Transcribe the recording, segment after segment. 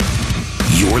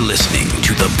listening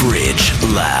to The Bridge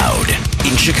Loud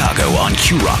in Chicago on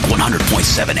Q-Rock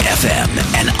 100.7 FM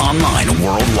and online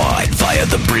worldwide via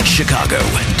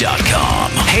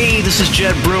thebridgechicago.com. Hey, this is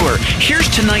Jed Brewer. Here's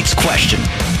tonight's question.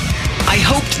 I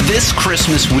hoped this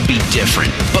Christmas would be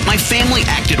different, but my family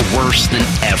acted worse than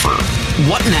ever.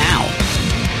 What now?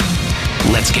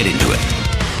 Let's get into it.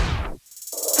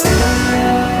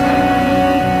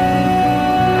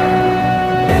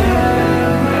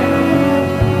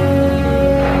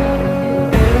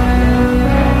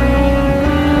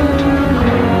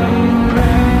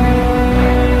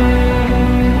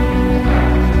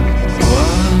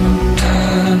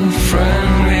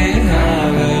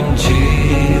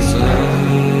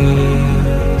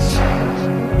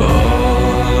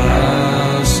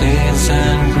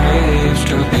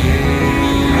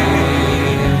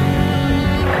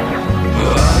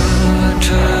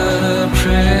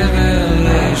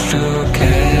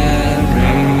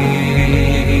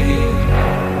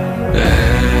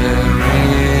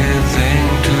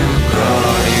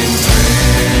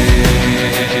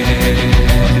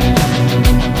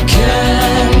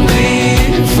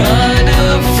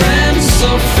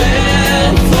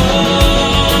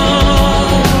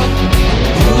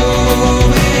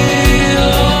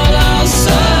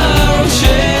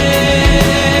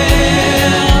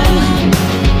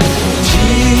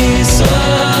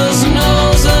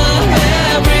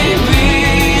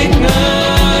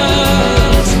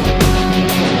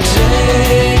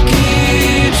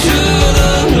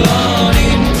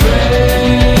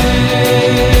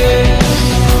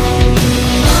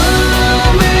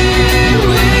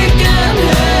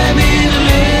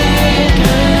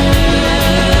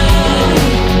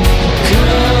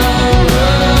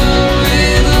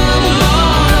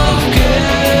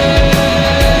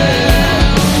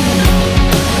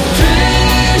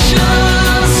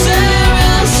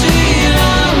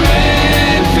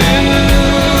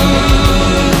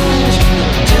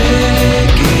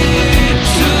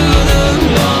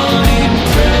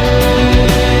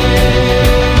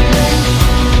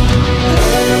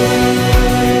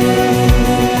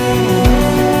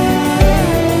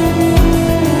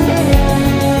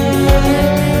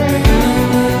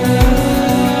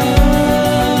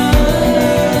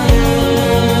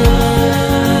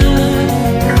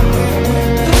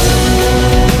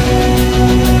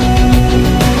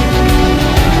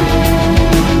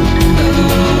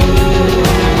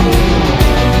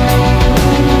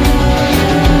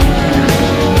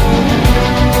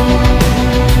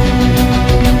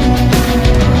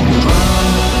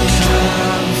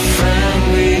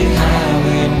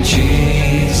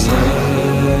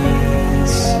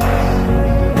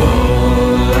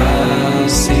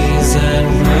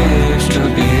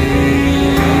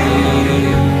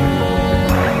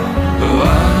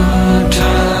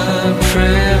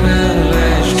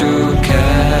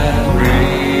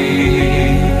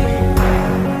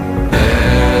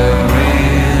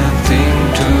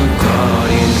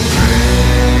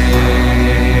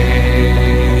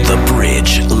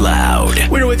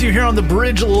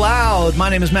 My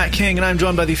name is Matt King, and I'm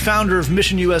joined by the founder of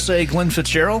Mission USA, Glenn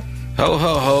Fitzgerald. Ho,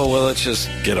 ho, ho. Well, let's just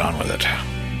get on with it.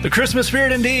 The Christmas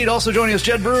spirit indeed. Also joining us,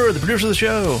 Jed Brewer, the producer of the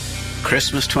show.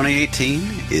 Christmas 2018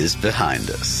 is behind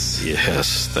us.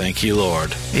 Yes, thank you,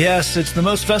 Lord. Yes, it's the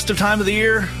most festive time of the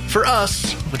year for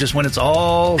us, which is when it's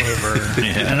all over.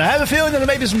 Yeah. And I have a feeling that there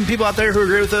may be some people out there who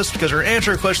agree with us because we're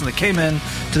answering a question that came in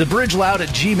to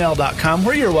thebridgeloud@gmail.com,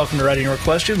 where you're welcome to write in your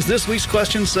questions. This week's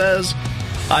question says,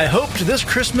 I hoped this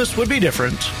Christmas would be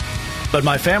different, but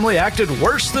my family acted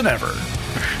worse than ever.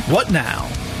 What now?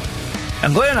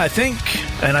 And Glenn, I think,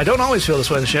 and I don't always feel this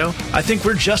way on the show, I think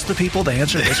we're just the people to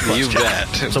answer this question. You bet.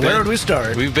 So where would we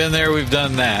start? We've been there, we've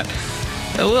done that.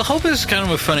 Well, hope is kind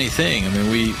of a funny thing. I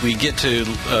mean, we get to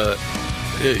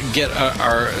get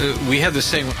our we have the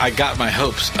same, I got my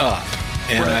hopes up.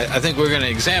 And right. I think we're going to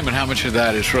examine how much of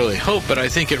that is really hope, but I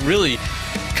think it really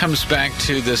comes back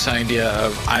to this idea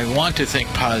of I want to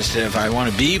think positive, I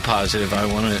want to be positive, I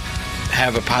want to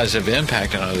have a positive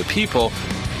impact on other people.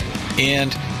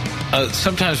 And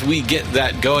sometimes we get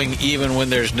that going even when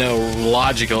there's no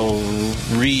logical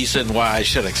reason why I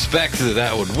should expect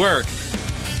that would work.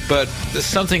 But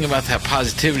something about that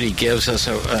positivity gives us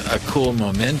a cool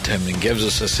momentum and gives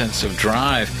us a sense of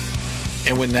drive.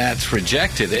 And when that's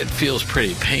rejected, it feels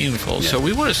pretty painful. Yeah. So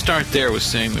we want to start there with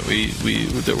saying that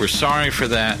that we're sorry for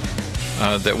that,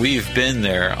 that we've been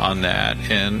there on that,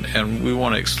 and we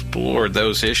want to explore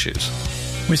those issues.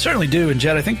 We certainly do. And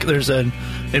Jed, I think there's an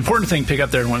important thing to pick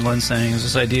up there in what Glenn's saying is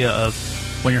this idea of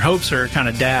when your hopes are kind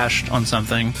of dashed on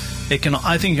something,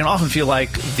 I think it can often feel like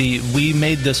we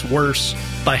made this worse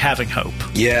by having hope.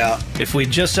 Yeah. If we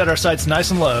just set our sights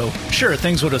nice and low, sure,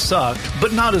 things would have sucked,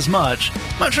 but not as much.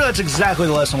 I'm not sure that's exactly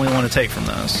the lesson we want to take from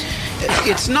this.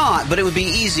 It's not, but it would be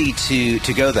easy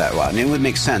to go that way, and it would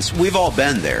make sense. We've all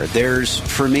been there. There's,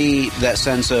 for me, that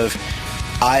sense of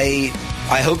I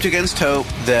hoped against hope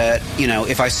that,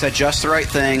 if I said just the right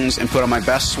things and put on my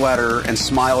best sweater and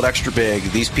smiled extra big,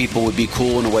 these people would be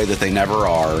cool in a way that they never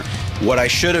are. What I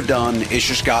should have done is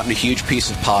just gotten a huge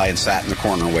piece of pie and sat in the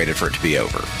corner and waited for it to be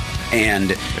over.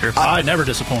 And your pie never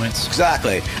disappoints.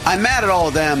 Exactly. I'm mad at all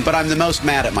of them, but I'm the most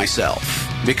mad at myself.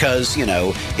 Because,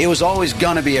 it was always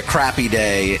going to be a crappy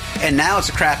day, and now it's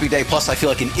a crappy day, plus I feel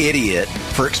like an idiot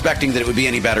for expecting that it would be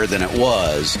any better than it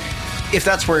was. If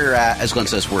that's where you're at, as Glenn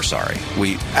says, we're sorry.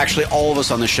 We actually, all of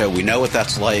us on the show, we know what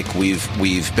that's like.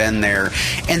 We've been there.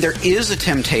 And there is a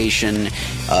temptation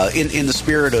in the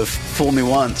spirit of fool me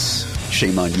once,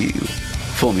 shame on you.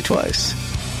 Fool me twice,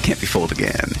 can't be fooled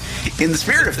again. In the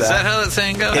spirit of that... Is that how that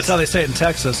saying goes? That's how they say it in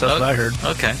Texas. That's what I heard.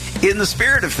 Okay. In the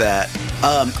spirit of that,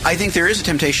 I think there is a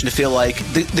temptation to feel like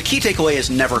the key takeaway is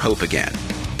never hope again.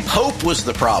 Hope was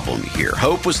the problem here.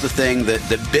 Hope was the thing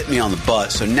that bit me on the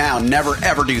butt. So now never,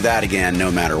 ever do that again,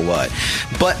 no matter what.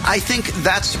 But I think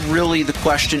that's really the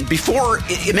question. Before,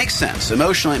 it makes sense.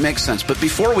 Emotionally, it makes sense. But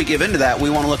before we give into that, we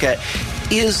want to look at,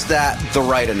 is that the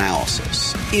right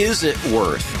analysis? Is it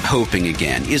worth hoping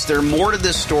again? Is there more to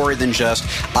this story than just,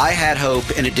 I had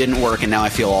hope and it didn't work and now I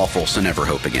feel awful, so never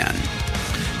hope again?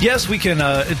 Yes, we can,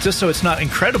 just so it's not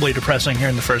incredibly depressing here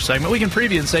in the first segment, we can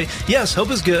preview and say, yes,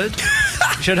 hope is good.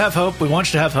 You should have hope. We want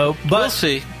you to have hope. But, we'll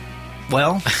see.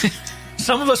 Well,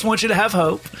 some of us want you to have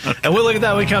hope. Okay. And we'll look at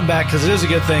that when we come back, because it is a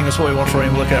good thing. That's what we want for you.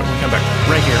 We'll look at it when we come back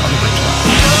right here on The Bridge Live.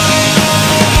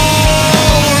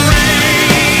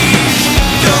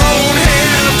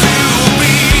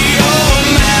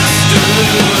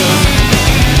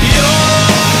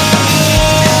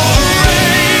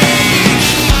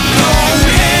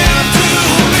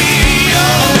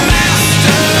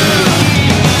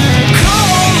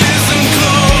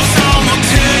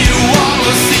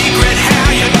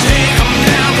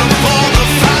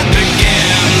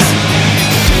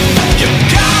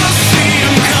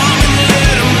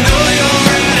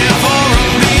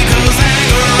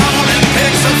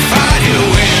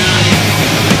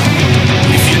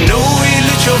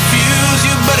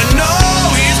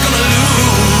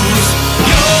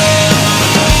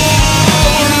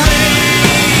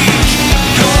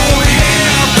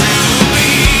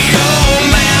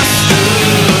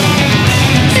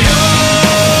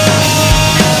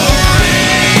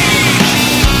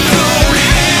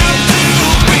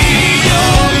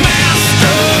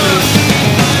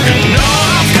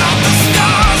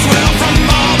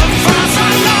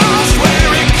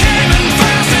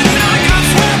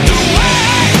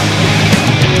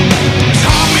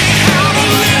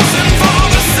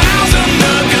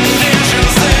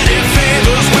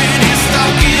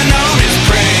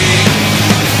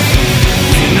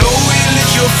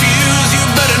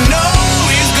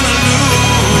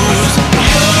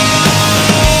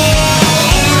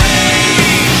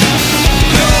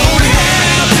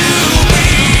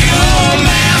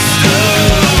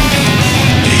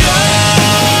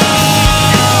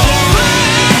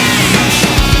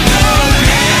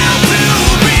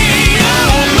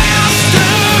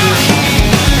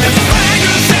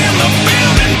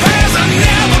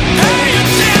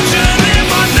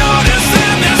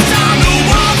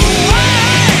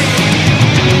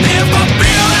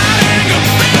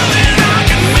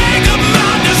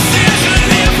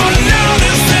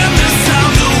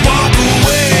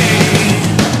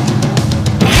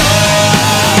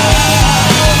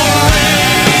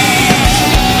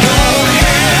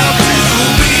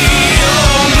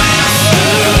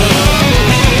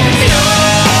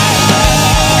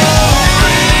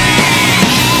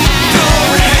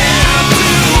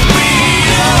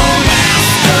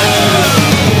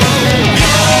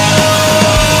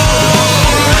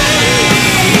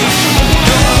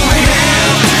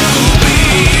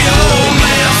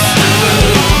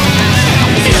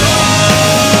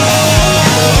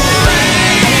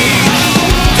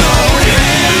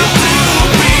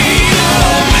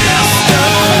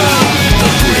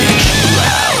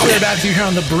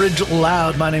 On The Bridge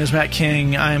Loud. My name is Matt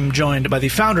King. I'm joined by the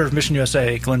founder of Mission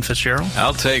USA, Glenn Fitzgerald.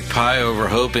 I'll take pie over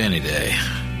hope any day.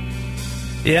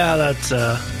 Yeah, that's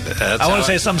I want to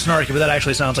say something snarky, but that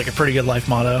actually sounds like a pretty good life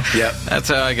motto. Yep. That's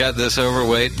how I got this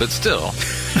overweight, but still.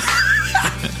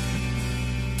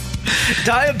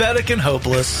 Diabetic and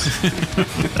hopeless.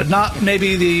 Not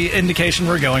maybe the indication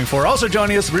we're going for. Also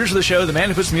joining us, the producer of the show, the man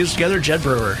who puts the music together, Jed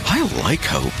Brewer. I like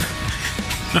hope.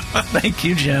 Thank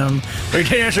you, Jim. We're going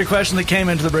to answer a question that came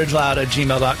into the bridgeloud at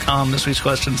gmail.com. This week's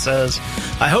question says,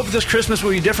 I hope this Christmas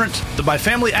will be different, that my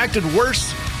family acted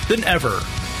worse than ever.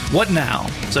 What now?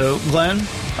 So, Glenn,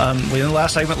 we in the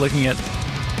last segment looking at,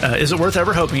 is it worth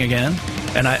ever hoping again?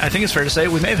 And I think it's fair to say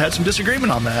we may have had some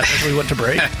disagreement on that as we went to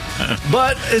break.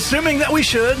 But assuming that we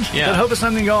should, that hope is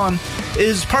something to go on,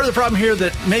 is part of the problem here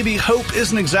that maybe hope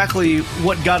isn't exactly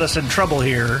what got us in trouble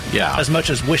here as much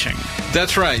as wishing.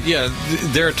 That's right. Yeah,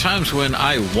 there are times when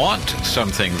I want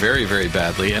something very, very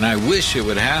badly, and I wish it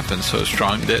would happen so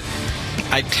strong that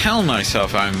I tell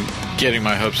myself I'm getting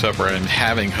my hopes up or I'm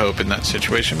having hope in that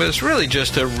situation, but it's really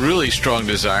just a really strong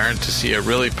desire to see a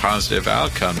really positive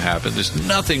outcome happen. There's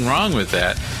nothing wrong with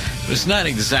that, but it's not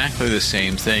exactly the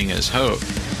same thing as hope.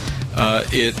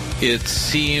 It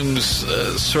seems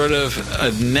sort of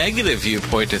a negative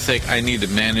viewpoint to think I need to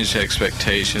manage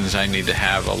expectations, I need to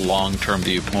have a long-term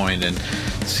viewpoint and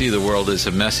see the world as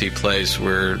a messy place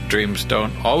where dreams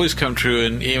don't always come true,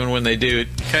 and even when they do, it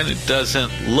kind of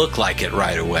doesn't look like it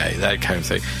right away, that kind of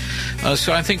thing.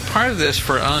 So I think part of this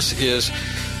for us is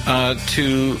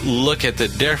to look at the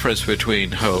difference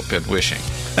between hope and wishing.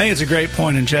 I think it's a great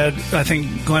point, and Jed, I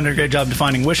think Glenn did a great job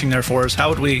defining wishing there for us. How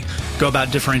would we go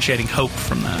about differentiating hope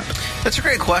from that? That's a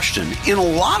great question. In a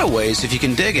lot of ways, if you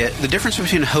can dig it, the difference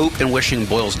between hope and wishing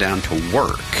boils down to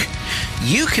work.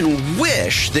 You can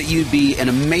wish that you'd be an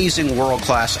amazing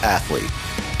world-class athlete.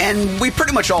 And we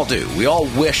pretty much all do. We all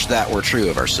wish that were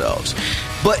true of ourselves.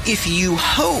 But if you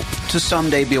hope to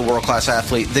someday be a world-class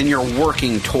athlete, then you're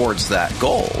working towards that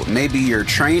goal. Maybe you're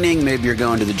training, maybe you're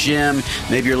going to the gym,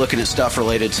 maybe you're looking at stuff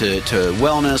related to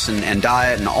wellness and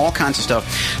diet and all kinds of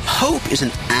stuff. Hope is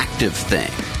an active thing.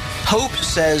 Hope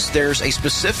says there's a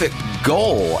specific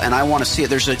goal, and I want to see it.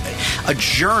 There's a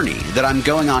journey that I'm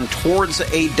going on towards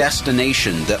a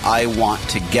destination that I want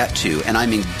to get to, and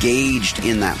I'm engaged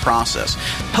in that process.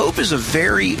 Hope is a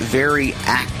very, very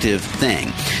active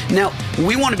thing. Now,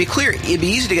 we want to be clear. It'd be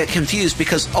easy to get confused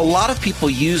because a lot of people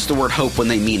use the word hope when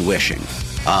they mean wishing.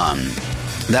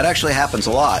 That actually happens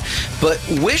a lot. But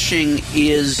wishing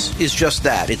is just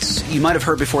that. You might have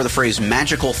heard before the phrase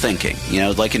magical thinking. You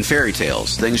know, like in fairy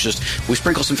tales. Things just, we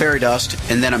sprinkle some fairy dust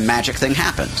and then a magic thing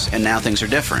happens. And now things are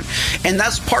different. And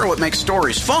that's part of what makes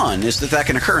stories fun, is that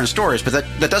can occur in stories. But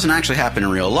that doesn't actually happen in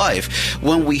real life.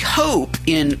 When we hope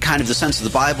in kind of the sense of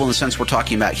the Bible, in the sense we're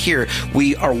talking about here,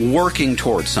 we are working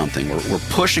towards something. We're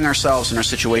pushing ourselves and our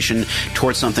situation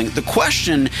towards something. The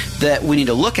question that we need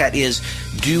to look at is,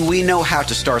 do we know how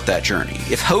to start that journey?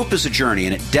 If hope is a journey,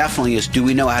 and it definitely is, do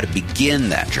we know how to begin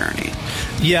that journey?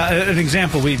 Yeah, an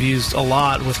example we've used a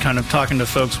lot with kind of talking to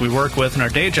folks we work with in our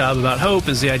day job about hope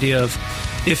is the idea of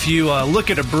if you look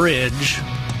at a bridge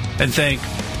and think,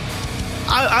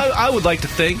 I would like to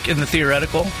think in the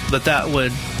theoretical that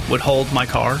would hold my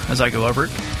car as I go over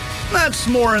it. That's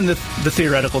more in the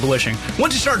theoretical, the wishing.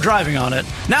 Once you start driving on it,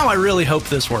 now I really hope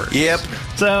this works. Yep.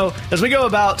 So as we go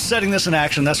about setting this in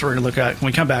action, that's what we're going to look at when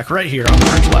we come back right here on the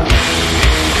Bridge Loud.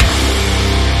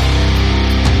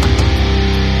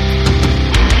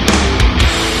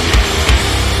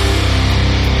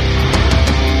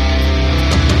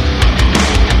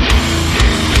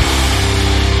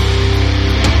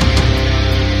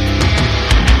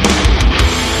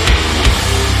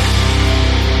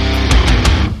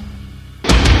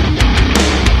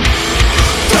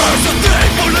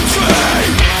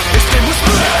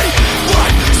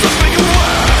 Something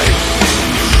away.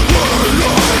 We're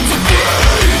alive to breathe.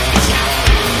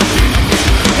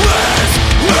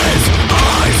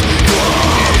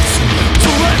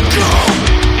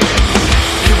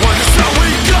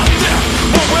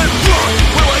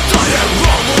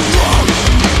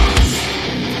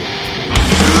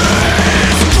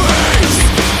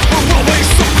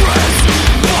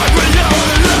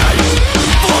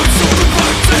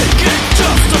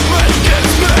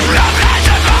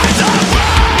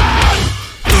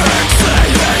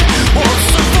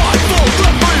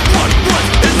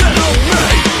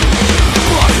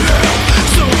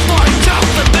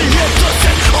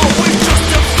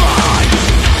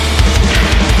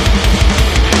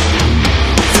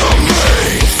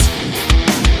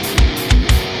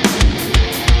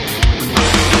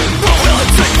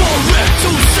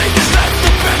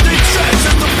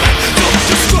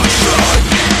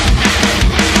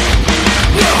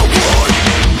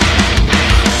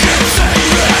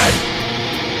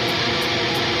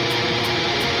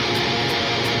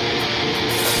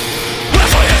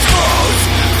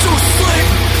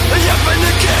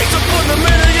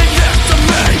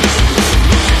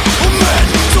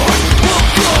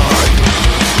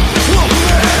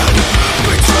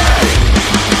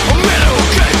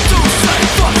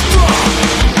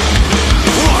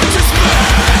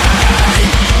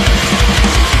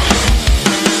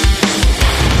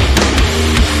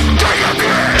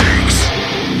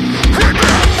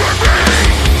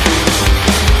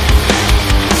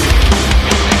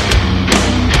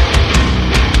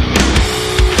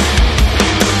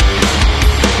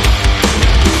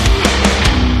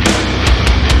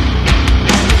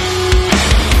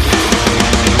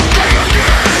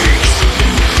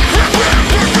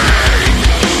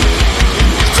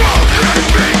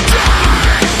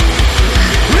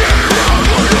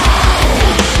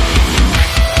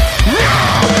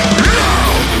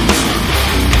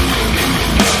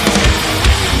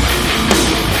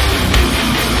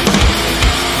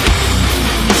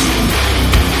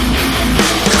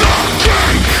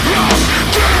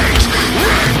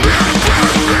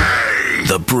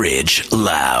 The Bridge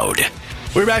Loud.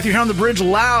 We're back here on The Bridge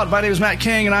Loud. My name is Matt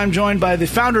King, and I'm joined by the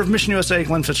founder of Mission USA,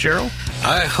 Glenn Fitzgerald.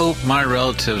 I hope my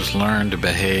relatives learn to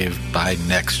behave by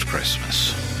next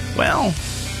Christmas. Well,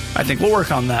 I think we'll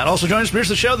work on that. Also joining us to produce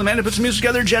the show, the man who puts the music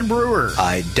together, Jed Brewer.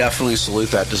 I definitely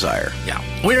salute that desire. Yeah.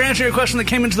 We're answering a question that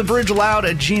came into the bridge loud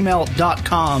at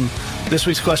gmail.com. This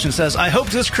week's question says, I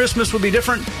hoped this Christmas would be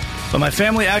different, but my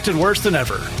family acted worse than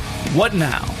ever. What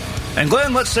now? And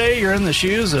Glenn, let's say you're in the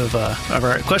shoes of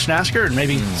our question asker and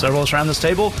maybe several of us around this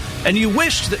table, and you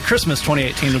wished that Christmas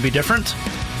 2018 would be different.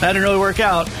 That didn't really work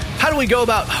out. How do we go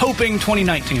about hoping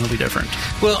 2019 will be different?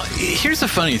 Well, here's the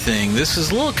funny thing. This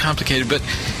is a little complicated, but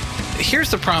here's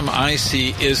the problem I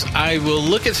see is I will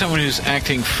look at someone who's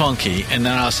acting funky, and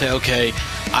then I'll say, okay,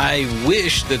 I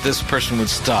wish that this person would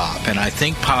stop, and I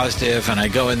think positive, and I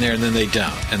go in there, and then they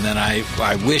don't. And then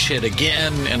I wish it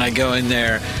again, and I go in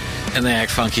there, and they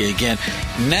act funky again.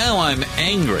 Now I'm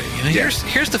angry. And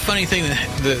here's the funny thing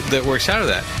that works out of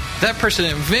that. That person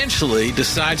eventually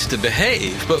decides to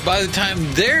behave, but by the time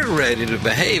they're ready to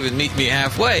behave and meet me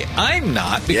halfway, I'm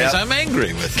not because I'm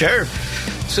angry with them. Sure.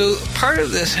 So part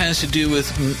of this has to do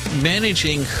with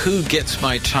managing who gets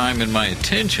my time and my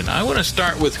attention. I want to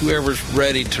start with whoever's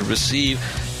ready to receive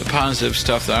the positive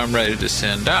stuff that I'm ready to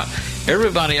send out.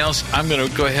 Everybody else, I'm going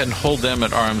to go ahead and hold them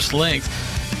at arm's length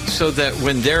so that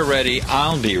when they're ready,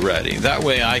 I'll be ready. That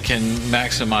way I can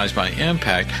maximize my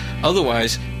impact.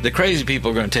 Otherwise, the crazy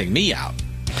people are going to take me out.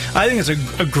 I think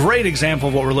it's a great example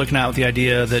of what we're looking at with the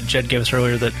idea that Jed gave us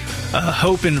earlier, that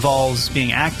hope involves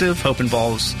being active, hope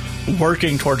involves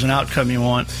working towards an outcome you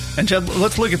want. And Jed,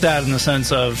 let's look at that in the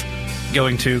sense of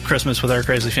going to Christmas with our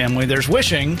crazy family. There's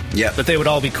wishing that they would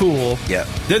all be cool.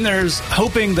 Then there's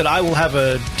hoping that I will have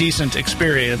a decent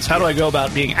experience. How do I go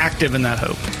about being active in that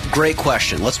hope? Great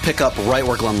question. Let's pick up right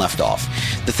where Glenn left off.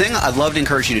 The thing I'd love to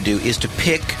encourage you to do is to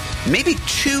pick maybe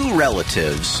 2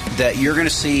 relatives that you're going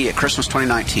to see at Christmas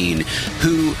 2019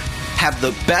 who have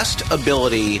the best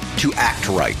ability to act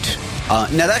right.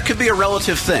 Now, that could be a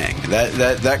relative thing.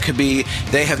 That could be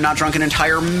they have not drunk an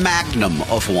entire magnum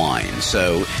of wine.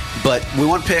 So, but we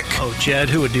want to pick... Oh, Jed,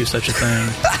 who would do such a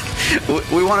thing?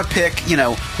 We want to pick,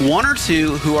 1 or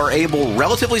 2 who are able,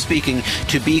 relatively speaking,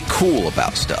 to be cool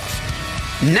about stuff.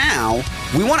 Now,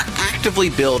 we want to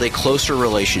actively build a closer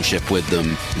relationship with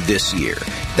them this year.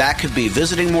 That could be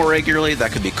visiting more regularly.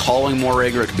 That could be calling more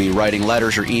regularly. It could be writing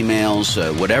letters or emails,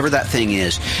 whatever that thing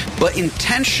is. But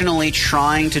intentionally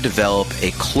trying to develop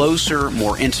a closer,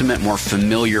 more intimate, more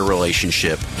familiar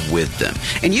relationship with them.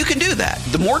 And you can do that.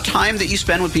 The more time that you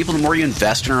spend with people, the more you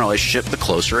invest in a relationship, the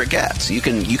closer it gets. You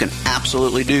can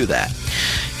absolutely do that.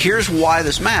 Here's why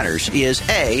this matters is,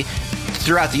 A,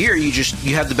 throughout the year,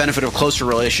 you have the benefit of a closer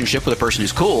relationship with a person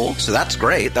who's cool, so that's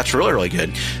great. That's really, really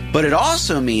good. But it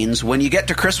also means when you get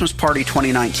to Christmas Party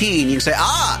 2019, you can say,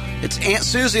 it's Aunt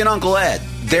Susie and Uncle Ed.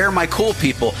 They're my cool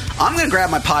people. I'm going to grab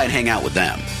my pie and hang out with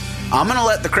them. I'm going to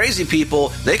let the crazy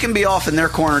people, they can be off in their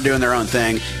corner doing their own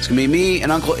thing. It's going to be me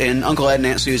and Uncle Ed and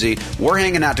Aunt Susie. We're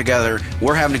hanging out together.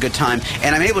 We're having a good time.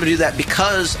 And I'm able to do that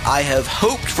because I have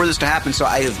hoped for this to happen. So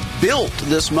I have built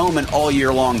this moment all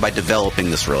year long by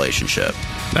developing this relationship.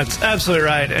 That's absolutely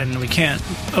right. And we can't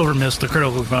overmiss the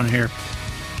critical component here.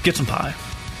 Get some pie.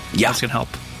 Yeah. That's going to help.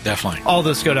 Definitely. All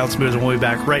this go down smooth, and we'll be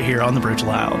back right here on The Bridge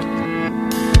Loud.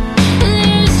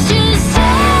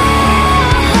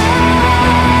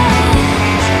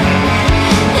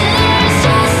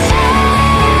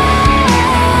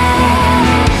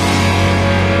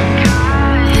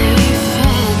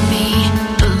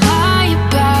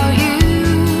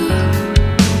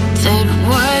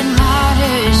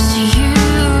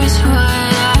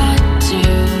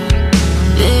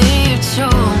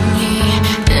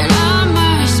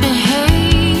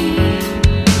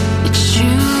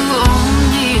 You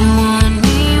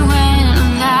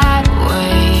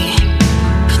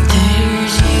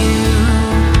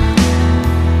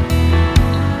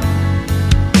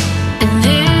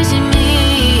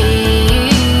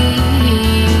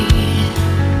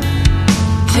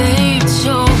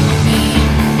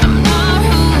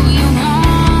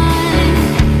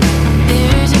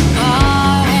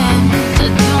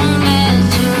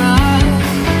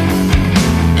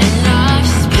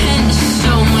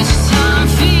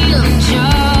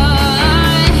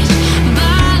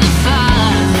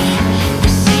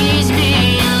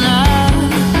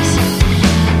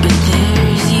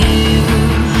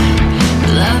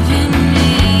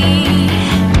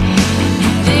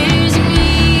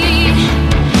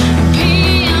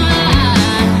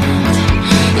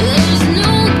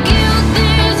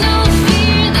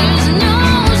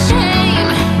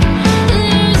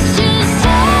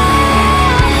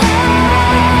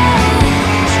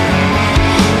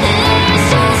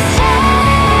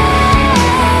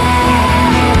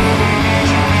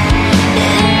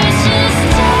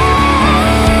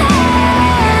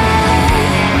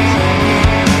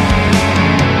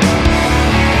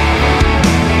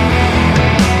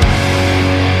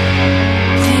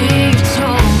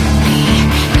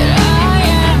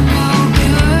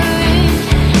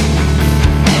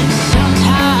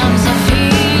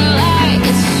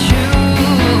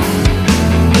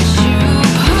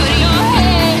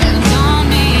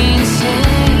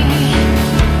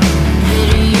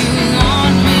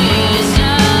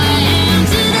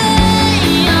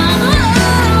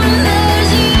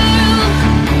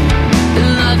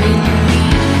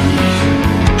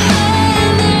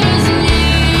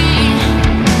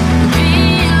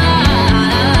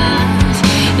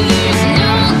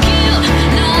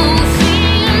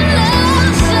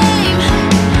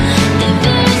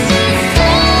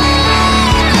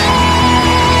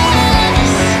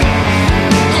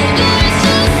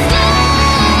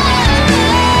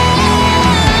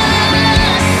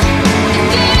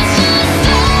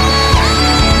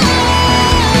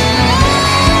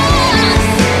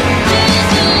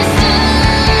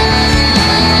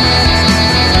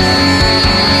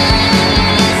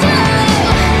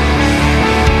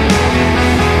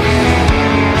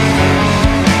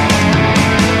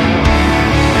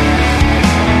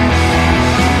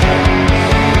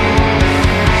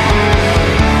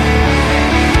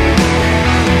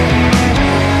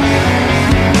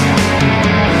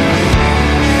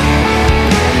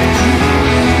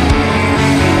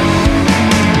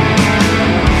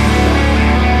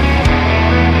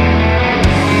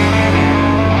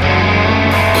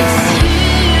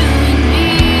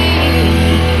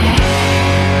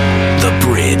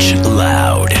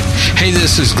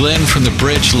is Glenn from the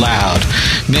Bridge Loud.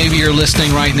 Maybe you're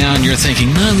listening right now and you're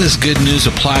thinking, none of this good news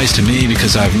applies to me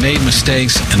because I've made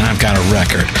mistakes and I've got a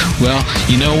record. Well,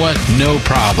 you know what? No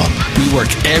problem. We work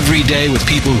every day with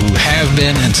people who have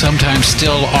been and sometimes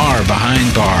still are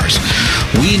behind bars.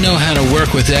 We know how to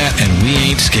work with that and we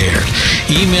ain't scared.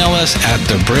 Email us at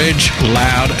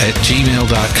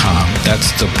thebridgeloud@gmail.com.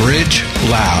 That's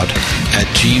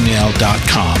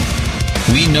thebridgeloud@gmail.com.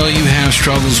 We know you have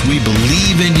struggles. We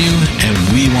believe in you, and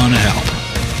we want to help.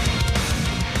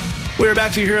 We're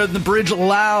back to you here at the Bridge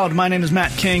Loud. My name is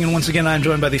Matt King, and once again, I'm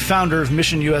joined by the founder of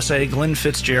Mission USA, Glenn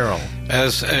Fitzgerald.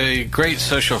 As a great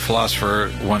social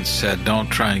philosopher once said, don't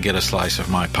try and get a slice of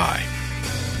my pie.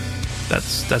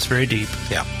 That's very deep.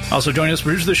 Yeah. Also joining us,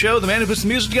 producer of the show, the man who puts the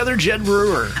music together, Jed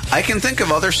Brewer. I can think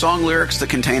of other song lyrics that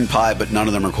contain pie, but none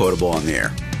of them are quotable on the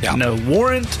air. Yeah. No,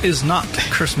 Warrant is not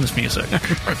Christmas music.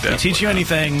 They teach you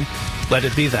anything, let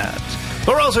it be that.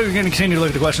 But we're also going to continue to look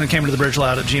at the question that came into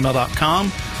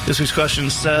thebridgeloud@gmail.com. This week's question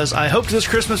says, I hoped this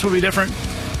Christmas would be different,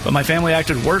 but my family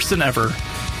acted worse than ever.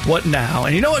 What now?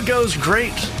 And you know what goes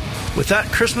great with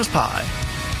that Christmas pie?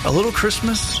 A little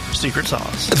Christmas secret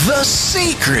sauce. The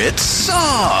secret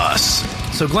sauce.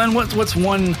 So, Glenn, what's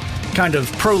one kind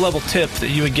of pro-level tip that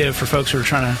you would give for folks who are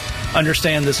trying to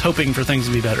understand this hoping for things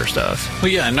to be better stuff?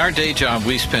 Well, yeah, in our day job,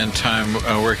 we spend time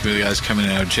working with guys coming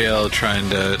out of jail, trying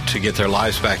to get their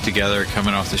lives back together,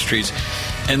 coming off the streets.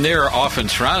 And they're often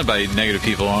surrounded by negative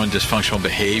people on dysfunctional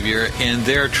behavior, and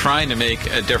they're trying to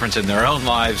make a difference in their own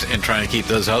lives and trying to keep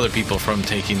those other people from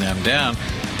taking them down.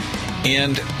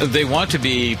 And they want to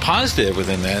be positive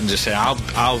within that and just say,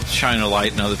 I'll shine a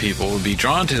light, and other people will be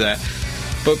drawn to that.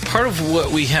 But part of what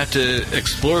we have to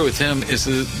explore with them is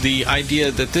the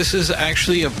idea that this is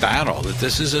actually a battle, that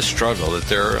this is a struggle, that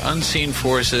there are unseen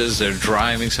forces that are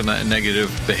driving some of that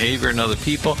negative behavior in other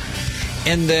people,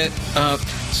 and that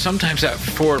sometimes that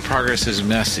forward progress is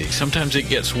messy. Sometimes it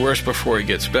gets worse before it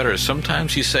gets better.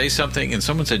 Sometimes you say something and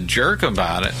someone's a jerk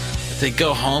about it. They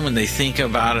go home and they think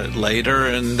about it later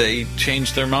and they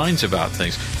change their minds about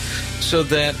things. So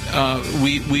that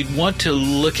we'd want to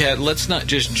look at, let's not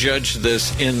just judge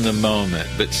this in the moment,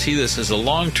 but see this as a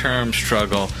long-term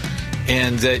struggle,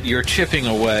 and that you're chipping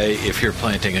away if you're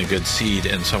planting a good seed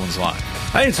in someone's life.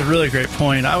 I think it's a really great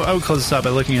point. I would close this out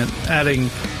by looking at adding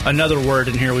another word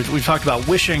in here. We've talked about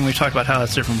wishing. We've talked about how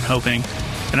that's different from hoping.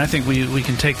 And I think we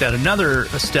can take that another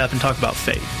step and talk about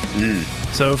faith.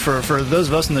 So for those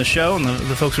of us in the show and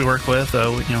the folks we work with,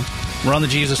 we're on the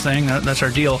Jesus thing. That's our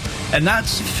deal. And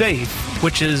that's faith,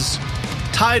 which is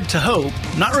tied to hope,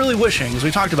 not really wishing. As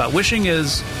we talked about, wishing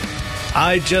is,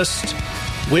 I just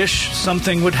wish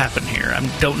something would happen here. I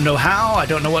don't know how. I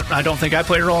don't know what. I don't think I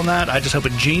played a role in that. I just hope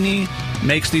a genie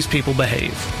makes these people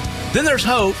behave. Then there's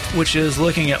hope, which is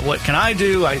looking at what can I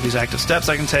do? These active steps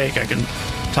I can take. I can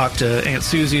talk to Aunt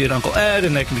Susie and Uncle Ed,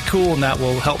 and that can be cool, and that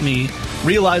will help me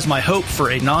realize my hope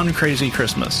for a non-crazy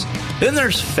Christmas. Then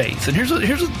there's faith. And here's what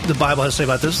the Bible has to say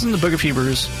about this. This is in the book of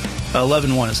Hebrews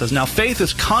 11:1. It says, now faith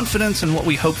is confidence in what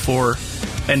we hope for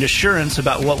and assurance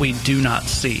about what we do not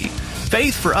see.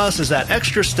 Faith for us is that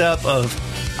extra step of,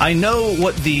 I know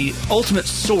what the ultimate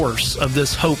source of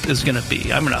this hope is going to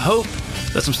be. I'm going to hope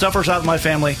that some stuff works out with my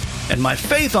family, and my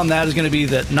faith on that is going to be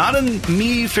that not in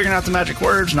me figuring out the magic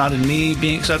words, not in me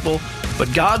being acceptable,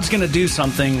 but God's going to do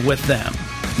something with them.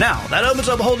 Now, that opens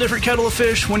up a whole different kettle of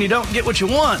fish when you don't get what you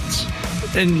want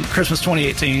in Christmas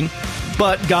 2018,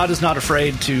 but God is not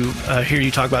afraid to hear you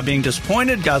talk about being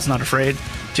disappointed. God's not afraid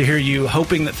to hear you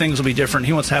hoping that things will be different.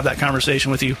 He wants to have that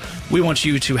conversation with you. We want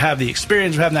you to have the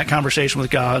experience of having that conversation with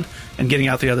God and getting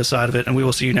out the other side of it, and we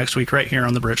will see you next week right here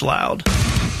on The Bridge Loud.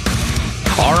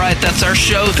 All right, that's our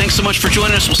show. Thanks so much for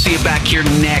joining us. We'll see you back here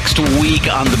next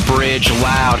week on The Bridge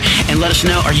Loud. And let us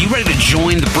know, are you ready to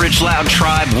join the Bridge Loud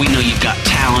tribe? We know you've got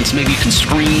talents. Maybe you can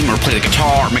scream or play the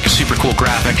guitar or make a super cool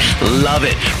graphic. Love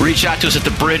it. Reach out to us at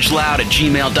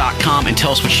thebridgeloud@gmail.com and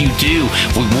tell us what you do.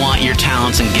 We want your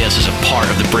talents and gifts as a part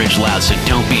of The Bridge Loud, so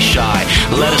don't be shy.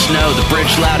 Let us know,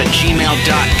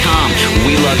 thebridgeloud@gmail.com.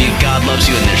 We love you, God loves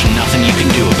you, and there's nothing you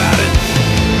can do about it.